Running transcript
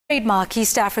Trademark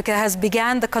East Africa has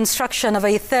begun the construction of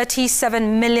a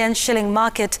 37 million shilling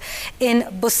market in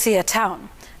Busia town.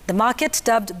 The market,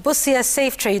 dubbed Busia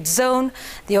Safe Trade Zone,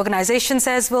 the organization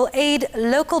says will aid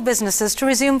local businesses to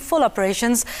resume full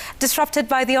operations disrupted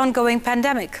by the ongoing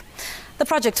pandemic. The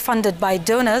project, funded by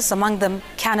donors, among them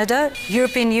Canada,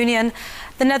 European Union,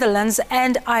 the Netherlands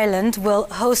and Ireland, will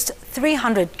host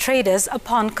 300 traders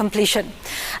upon completion.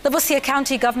 The Busia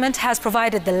County government has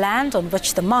provided the land on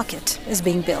which the market is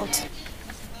being built.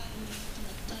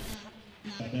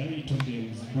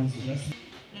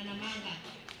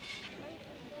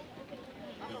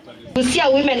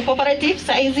 Busia Women Cooperative,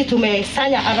 saizi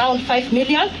tumesanya around 5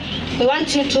 million. We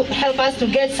want you to help us to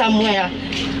get somewhere.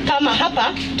 Kama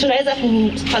hapa tunaweza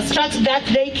construct that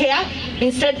daycare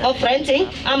instead of renting,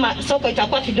 ama soko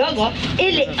itakuwa kidogo,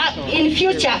 ili in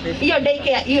future hiyo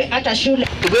daycare iwe hata shule.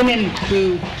 The women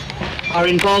who are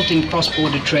involved in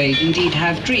cross-border trade indeed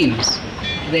have dreams.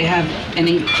 They have an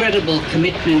incredible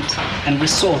commitment and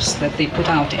resource that they put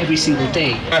out every single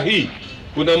day.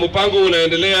 Kuna mpango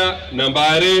unaendelea na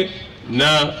Mbare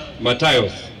na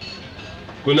Matayos.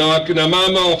 Kuna wakina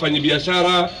mama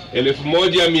wafanyabiashara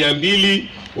 1200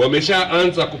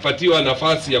 wameshaanza kupatiwa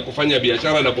nafasi ya kufanya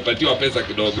biashara na kupatiwa pesa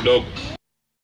kidogo kidogo.